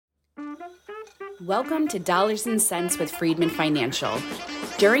Welcome to Dollars and Cents with Friedman Financial.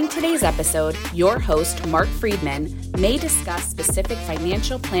 During today's episode, your host, Mark Friedman, may discuss specific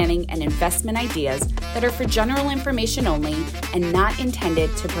financial planning and investment ideas that are for general information only and not intended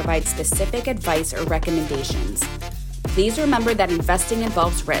to provide specific advice or recommendations. Please remember that investing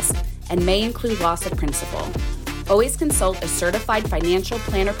involves risk and may include loss of principal. Always consult a certified financial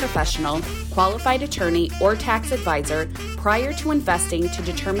planner professional, qualified attorney, or tax advisor prior to investing to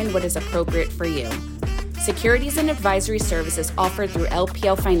determine what is appropriate for you. Securities and advisory services offered through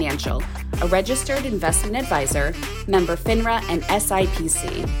LPL Financial, a registered investment advisor, member FINRA and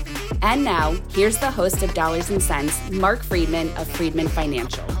SIPC. And now, here's the host of Dollars and Cents, Mark Friedman of Friedman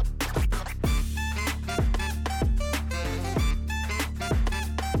Financial.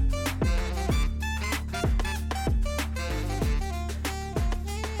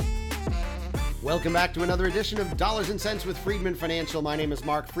 Welcome back to another edition of Dollars and Cents with Friedman Financial. My name is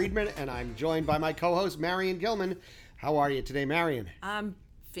Mark Friedman, and I'm joined by my co-host, Marion Gilman. How are you today, Marion? I'm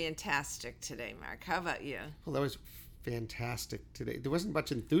fantastic today, Mark. How about you? Well, that was fantastic today. There wasn't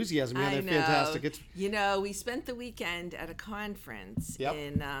much enthusiasm I behind that. know. Fantastic. We spent the weekend at a conference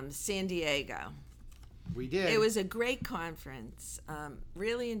in San Diego. We did. It was a great conference.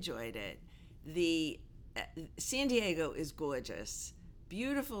 Really enjoyed it. San Diego is gorgeous.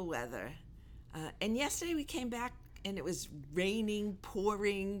 Beautiful weather. And yesterday we came back and it was raining,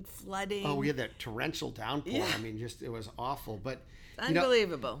 pouring, flooding. Oh, we had that torrential downpour. Yeah. I mean, it was awful. But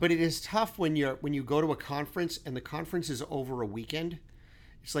unbelievable. But it is tough when you go to a conference and the conference is over a weekend.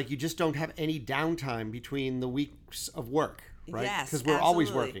 It's like you just don't have any downtime between the weeks of work, right? Yes, because we're always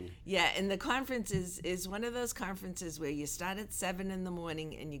working. Yeah, and the conference is one of those conferences where you start at 7 in the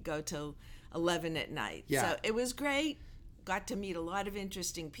morning and you go till 11 at night. Yeah. So it was great. Got to meet a lot of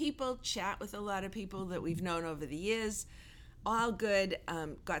interesting people, chat with a lot of people that we've known over the years. All good.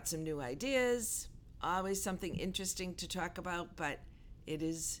 Got some new ideas. Always something interesting to talk about, but it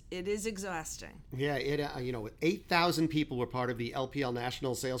is exhausting. Yeah, 8,000 people were part of the LPL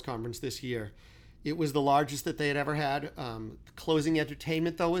National Sales Conference this year. It was the largest that they had ever had. Closing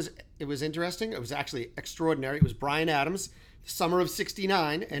entertainment, though, was interesting. It was actually extraordinary. It was Bryan Adams, Summer of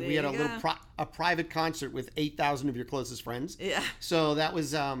 '69, and we had a private concert with 8,000 of your closest friends. Yeah. So that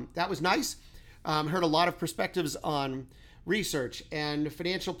was nice. Heard a lot of perspectives on research and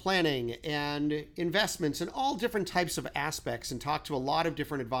financial planning and investments and all different types of aspects, and talked to a lot of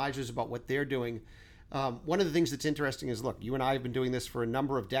different advisors about what they're doing. One of the things that's interesting is, look, you and I have been doing this for a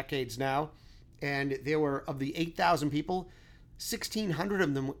number of decades now, and there were, of the 8,000 people, 1,600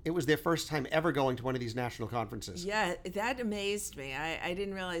 of them, it was their first time ever going to one of these national conferences. Yeah, that amazed me. I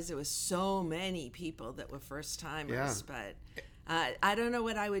didn't realize there was so many people that were first timers. Yeah. But I don't know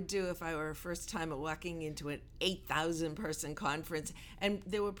what I would do if I were a first timer walking into an 8,000 person conference, and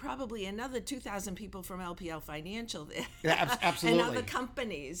there were probably another 2,000 people from LPL Financial there. Yeah, absolutely. And other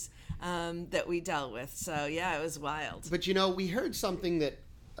companies that we dealt with. So yeah, it was wild. But we heard something that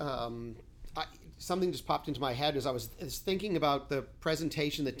something just popped into my head as I was thinking about the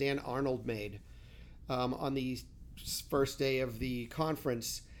presentation that Dan Arnold made on the first day of the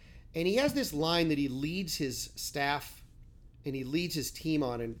conference. And he has this line that he leads his staff and he leads his team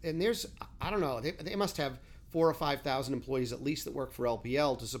on. And there's, I don't know, they must have 4,000 or 5,000 employees at least that work for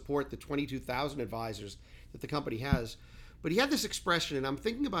LPL to support the 22,000 advisors that the company has. But he had this expression, and I'm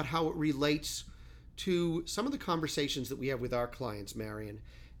thinking about how it relates to some of the conversations that we have with our clients, Marion.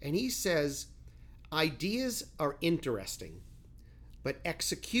 And he says, ideas are interesting, but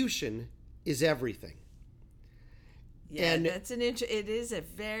execution is everything. Yeah, and it is a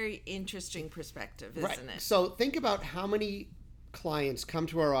very interesting perspective, isn't it? So think about how many clients come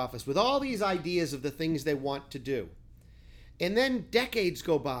to our office with all these ideas of the things they want to do. And then decades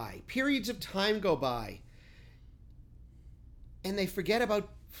go by, periods of time go by, and they forget about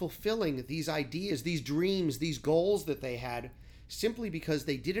fulfilling these ideas, these dreams, these goals that they had, simply because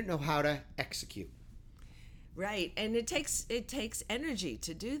they didn't know how to execute. Right, and it takes energy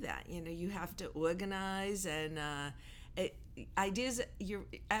to do that. You have to organize and ideas.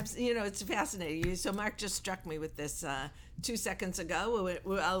 It's fascinating. So Mark just struck me with this 2 seconds ago.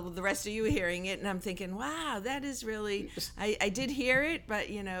 Well, the rest of you hearing it, and I'm thinking, wow, that is really. I did hear it, but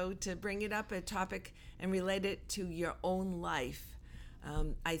to bring it up a topic and relate it to your own life,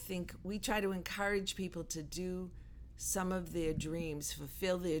 I think we try to encourage people to do some of their dreams,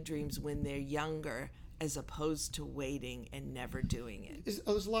 fulfill their dreams when they're younger, as opposed to waiting and never doing it.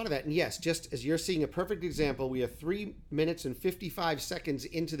 There's a lot of that. And yes, just as you're seeing a perfect example, we are 3 minutes and 55 seconds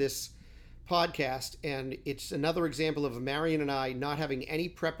into this podcast, and it's another example of Marion and I not having any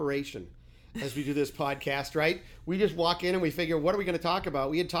preparation as we do this podcast, right? We just walk in and we figure, what are we going to talk about?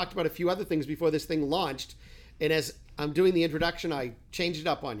 We had talked about a few other things before this thing launched. And as I'm doing the introduction, I changed it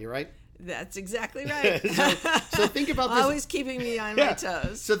up on you, right? That's exactly right. so think about this. Always keeping me on my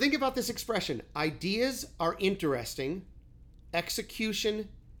toes. So think about this expression. Ideas are interesting. Execution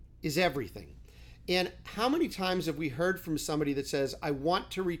is everything. And how many times have we heard from somebody that says, I want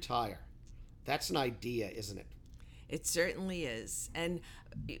to retire? That's an idea, isn't it? It certainly is. And,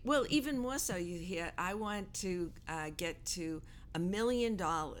 well, even more so, you hear, I want to get to $1 million.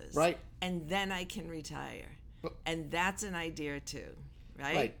 Right. And then I can retire. And that's an idea too,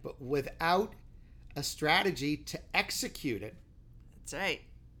 right? Right. But without a strategy to execute it, that's right.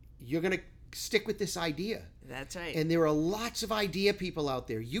 You're going to stick with this idea. That's right. And there are lots of idea people out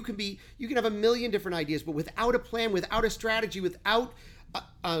there. You can have a million different ideas, but without a plan, without a strategy, without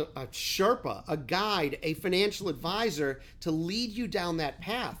a Sherpa, a guide, a financial advisor to lead you down that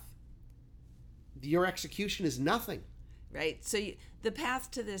path, your execution is nothing. Right. So the path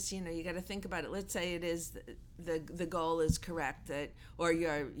to this, you got to think about it. Let's say it is the goal is correct, that, or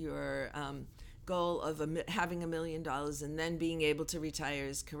your goal of having $1 million and then being able to retire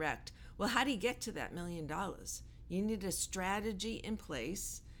is correct. Well, how do you get to that $1 million? You need a strategy in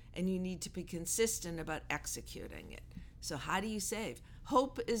place, and you need to be consistent about executing it. So how do you save?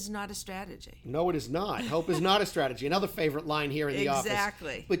 Hope is not a strategy. No, it is not. Hope is not a strategy. Another favorite line here in the office.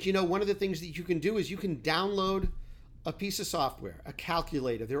 Exactly. But one of the things that you can do is you can download a piece of software, a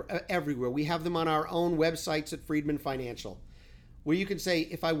calculator. They're everywhere. We have them on our own websites at Friedman Financial, where you can say,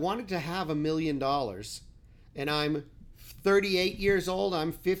 if I wanted to have $1 million and I'm 38 years old,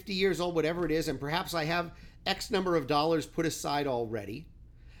 I'm 50 years old, whatever it is, and perhaps I have X number of dollars put aside already,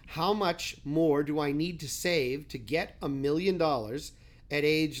 how much more do I need to save to get $1 million at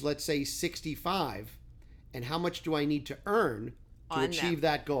age, let's say, 65? And how much do I need to earn to achieve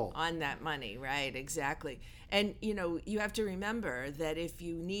that goal? On that money, right, exactly. And, you have to remember that if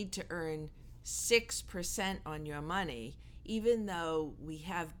you need to earn 6% on your money, even though we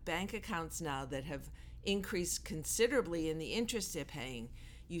have bank accounts now that have increased considerably in the interest they're paying,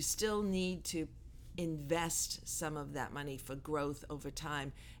 you still need to invest some of that money for growth over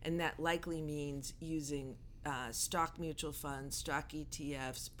time. And that likely means using stock mutual funds, stock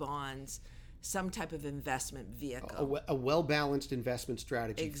ETFs, bonds, some type of investment vehicle. A well-balanced investment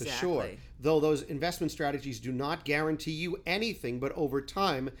strategy, exactly. For sure. Though those investment strategies do not guarantee you anything, but over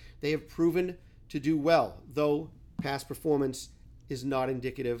time, they have proven to do well, though past performance is not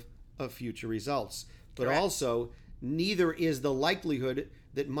indicative of future results. But Correct. Also, neither is the likelihood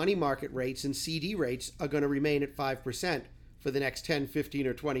that money market rates and CD rates are going to remain at 5% for the next 10, 15,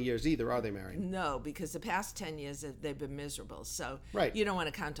 or 20 years either, are they, Marion? No, because the past 10 years, they've been miserable. So right. You don't want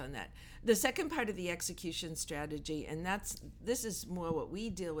to count on that. The second part of the execution strategy, and this is more what we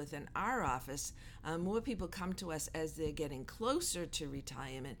deal with in our office, more people come to us as they're getting closer to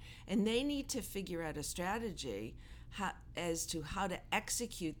retirement, and they need to figure out a strategy as to how to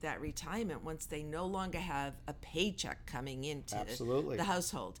execute that retirement once they no longer have a paycheck coming into Absolutely. The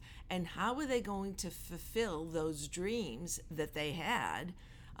household. And how are they going to fulfill those dreams that they had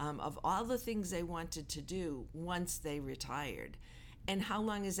of all the things they wanted to do once they retired? And how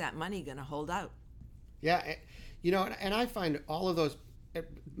long is that money going to hold out? Yeah, and I find all of those,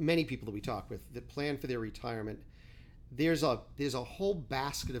 many people that we talk with that plan for their retirement, there's a whole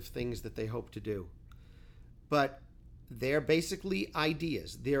basket of things that they hope to do. But they're basically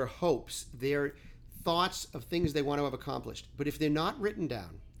ideas, they're hopes, they're thoughts of things they want to have accomplished. But if they're not written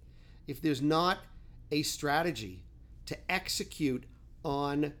down, if there's not a strategy to execute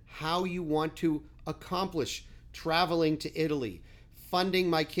on how you want to accomplish traveling to Italy, funding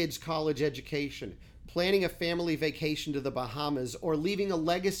my kids' college education, planning a family vacation to the Bahamas, or leaving a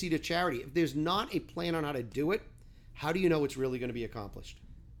legacy to charity, if there's not a plan on how to do it, how do you know it's really going to be accomplished?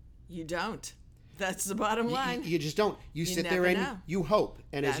 You don't. That's the bottom line. You just don't. You sit there and know. you hope.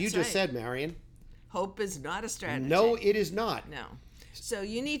 And as That's you just right. said, Marion. Hope is not a strategy. No, it is not. No. So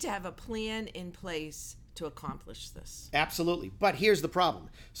you need to have a plan in place to accomplish this. Absolutely. But here's the problem.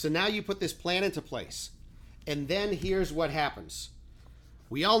 So now you put this plan into place. And then here's what happens.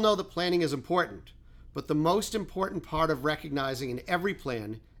 We all know that planning is important. But the most important part of recognizing in every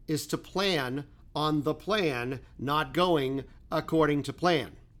plan is to plan on the plan, not going according to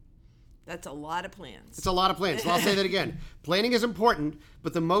plan. That's a lot of plans. It's a lot of plans. So I'll say that again. Planning is important,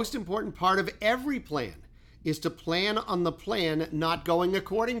 but the most important part of every plan is to plan on the plan, not going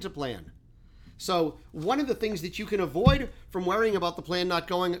according to plan. So one of the things that you can avoid from worrying about the plan not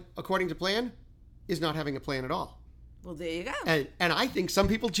going according to plan is not having a plan at all. Well, there you go. And I think some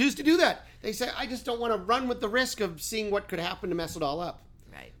people choose to do that. They say, I just don't want to run with the risk of seeing what could happen to mess it all up.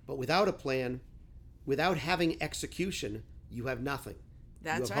 Right. But without a plan, without having execution, you have nothing.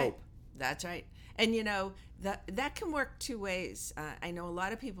 That's you have right. hope. That's right. And that can work two ways. I know a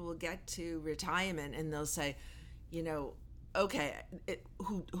lot of people will get to retirement and they'll say, okay,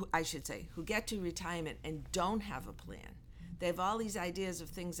 who get to retirement and don't have a plan. They have all these ideas of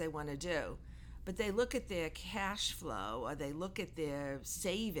things they want to do, but they look at their cash flow or they look at their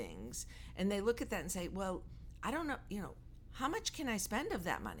savings and they look at that and say, well, I don't know, how much can I spend of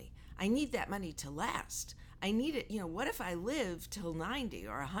that money? I need that money to last. I need it, what if I live till 90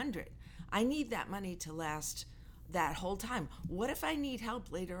 or 100? I need that money to last that whole time. What if I need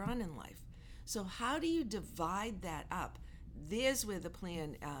help later on in life? So how do you divide that up? There's where the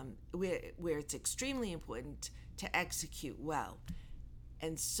plan, where it's extremely important to execute well.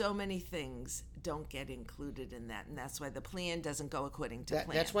 And so many things don't get included in that. And that's why the plan doesn't go according to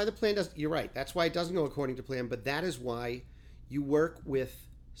plan. That's why the plan doesn't, you're right. That's why it doesn't go according to plan. But that is why you work with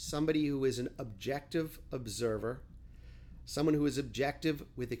somebody who is an objective observer, someone who is objective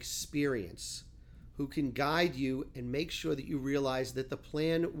with experience, who can guide you and make sure that you realize that the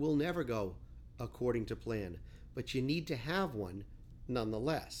plan will never go according to plan, but you need to have one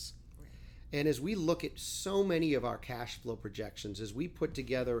nonetheless. And as we look at so many of our cash flow projections, as we put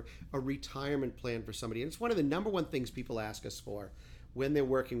together a retirement plan for somebody, and it's one of the number one things people ask us for when they're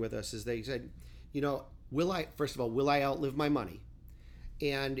working with us, is they said, will I outlive my money?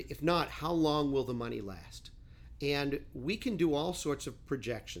 And if not, how long will the money last? And we can do all sorts of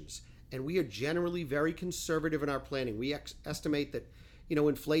projections, and we are generally very conservative in our planning. We estimate that,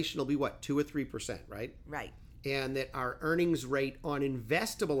 inflation will be 2 or 3%, right? Right. And that our earnings rate on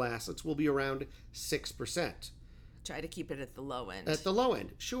investable assets will be around 6%. Try to keep it at the low end. At the low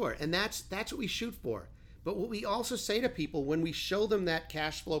end, sure. And that's what we shoot for. But what we also say to people when we show them that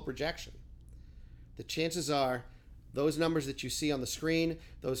cash flow projection, the chances are those numbers that you see on the screen,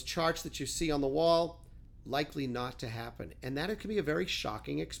 those charts that you see on the wall, likely not to happen. And that can be a very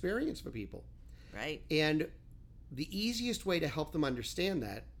shocking experience for people. Right. And the easiest way to help them understand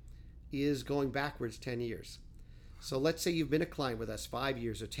that is going backwards 10 years. So let's say you've been a client with us 5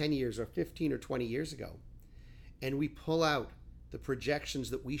 years or 10 years or 15 or 20 years ago, and we pull out the projections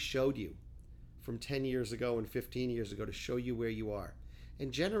that we showed you from 10 years ago and 15 years ago to show you where you are.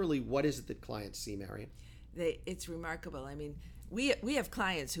 And generally, what is it that clients see, Marion? It's remarkable. I mean, we have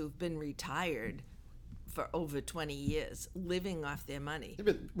clients who've been retired for over 20 years, living off their money. They've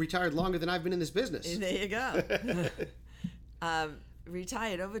been retired longer than I've been in this business. There you go.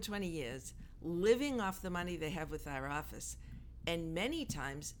 Retired over 20 years, living off the money they have with our office. And many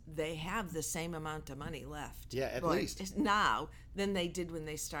times they have the same amount of money left. Yeah, at least. Now than they did when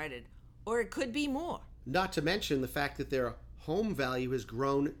they started. Or it could be more. Not to mention the fact that their home value has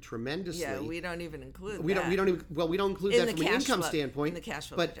grown tremendously. Yeah, we don't even include that. We don't include that from an income standpoint. In the cash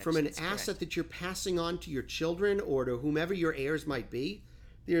flow but from an asset correct. that you're passing on to your children or to whomever your heirs might be,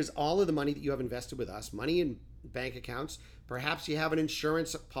 there's all of the money that you have invested with us, money in bank accounts. Perhaps you have an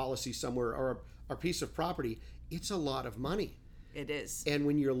insurance policy somewhere or a piece of property. It's a lot of money. It is. And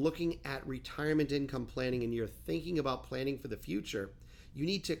when you're looking at retirement income planning and you're thinking about planning for the future, you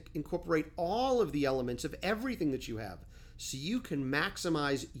need to incorporate all of the elements of everything that you have so you can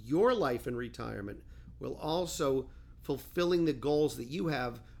maximize your life in retirement while also fulfilling the goals that you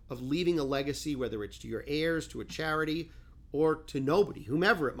have of leaving a legacy, whether it's to your heirs, to a charity, or to nobody,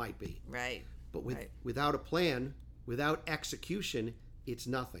 whomever it might be. Right. But without a plan, without execution, it's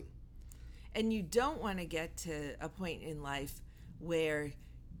nothing. And you don't want to get to a point in life where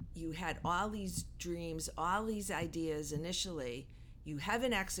you had all these dreams, all these ideas initially, you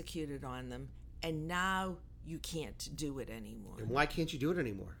haven't executed on them, and now you can't do it anymore. And why can't you do it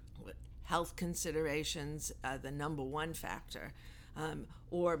anymore? Health considerations are the number one factor.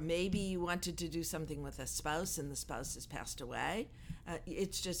 Or maybe you wanted to do something with a spouse and the spouse has passed away.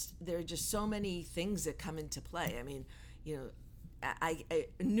 There are just so many things that come into play. I mean, I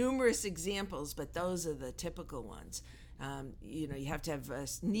numerous examples, but those are the typical ones. You have to have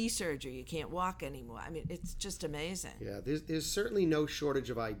knee surgery. You can't walk anymore. I mean, it's just amazing. Yeah, there's certainly no shortage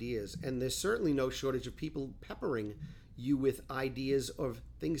of ideas, and there's certainly no shortage of people peppering you with ideas of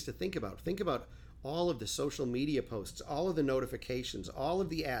things to think about. Think about all of the social media posts, all of the notifications, all of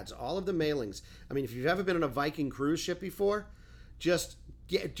the ads, all of the mailings. I mean, if you've ever been on a Viking cruise ship before, just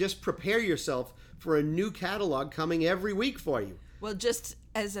prepare yourself for a new catalog coming every week for you. Well, just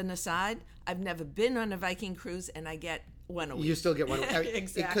as an aside, I've never been on a Viking cruise, and I get one a week. You still get one.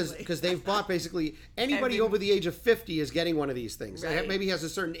 Exactly. Because they've bought basically anybody over the age of 50 is getting one of these things. Right. Maybe has a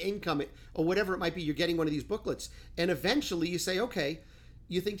certain income or whatever it might be. You're getting one of these booklets. And eventually you say, okay,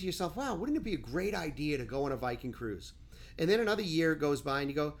 you think to yourself, wow, wouldn't it be a great idea to go on a Viking cruise? And then another year goes by and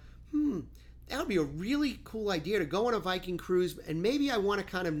you go, that would be a really cool idea to go on a Viking cruise, and maybe I want to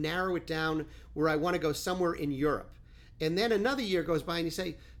kind of narrow it down where I want to go somewhere in Europe. And then another year goes by and you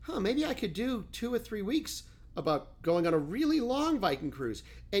say, maybe I could do 2 or 3 weeks about going on a really long Viking cruise.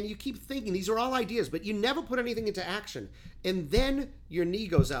 And you keep thinking, these are all ideas, but you never put anything into action. And then your knee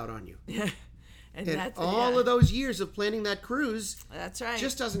goes out on you. and that's all of those years of planning that cruise, that's right,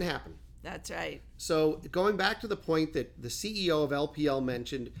 just doesn't happen. That's right. So going back to the point that the CEO of LPL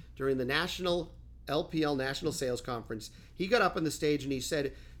mentioned during the LPL National Sales Conference, he got up on the stage and he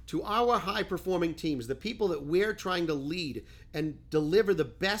said, to our high-performing teams, the people that we're trying to lead and deliver the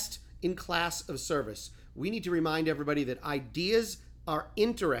best in class of service, we need to remind everybody that ideas are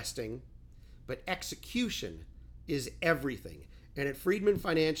interesting, but execution is everything. And at Friedman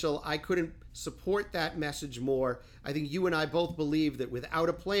Financial, I couldn't support that message more. I think you and I both believe that without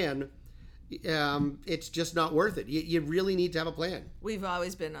a plan, it's just not worth it. You really need to have a plan. We've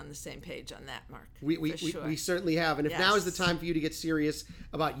always been on the same page on that, Mark. We certainly have. And if now is the time for you to get serious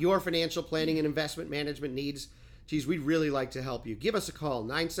about your financial planning and investment management needs, geez, we'd really like to help you. Give us a call,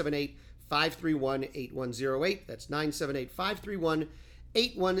 978-531-8108. That's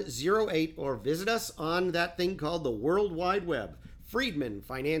 978-531-8108. Or visit us on that thing called the World Wide Web.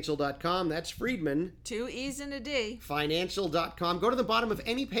 FriedmanFinancial.com. That's Friedman. 2 E's and a D. Financial.com. Go to the bottom of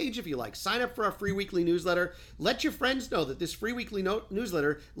any page if you like. Sign up for our free weekly newsletter. Let your friends know that this free weekly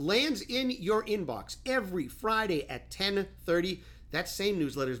newsletter lands in your inbox every Friday at 10:30. That same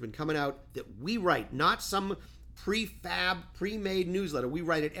newsletter has been coming out that we write, not some pre-made newsletter. We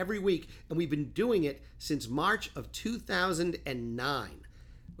write it every week, and we've been doing it since March of 2009.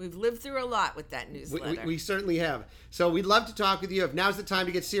 We've lived through a lot with that newsletter. We certainly have. So we'd love to talk with you. If now's the time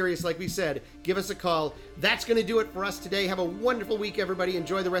to get serious, like we said, give us a call. That's going to do it for us today. Have a wonderful week, everybody.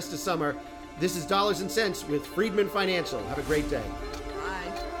 Enjoy the rest of summer. This is Dollars and Cents with Friedman Financial. Have a great day.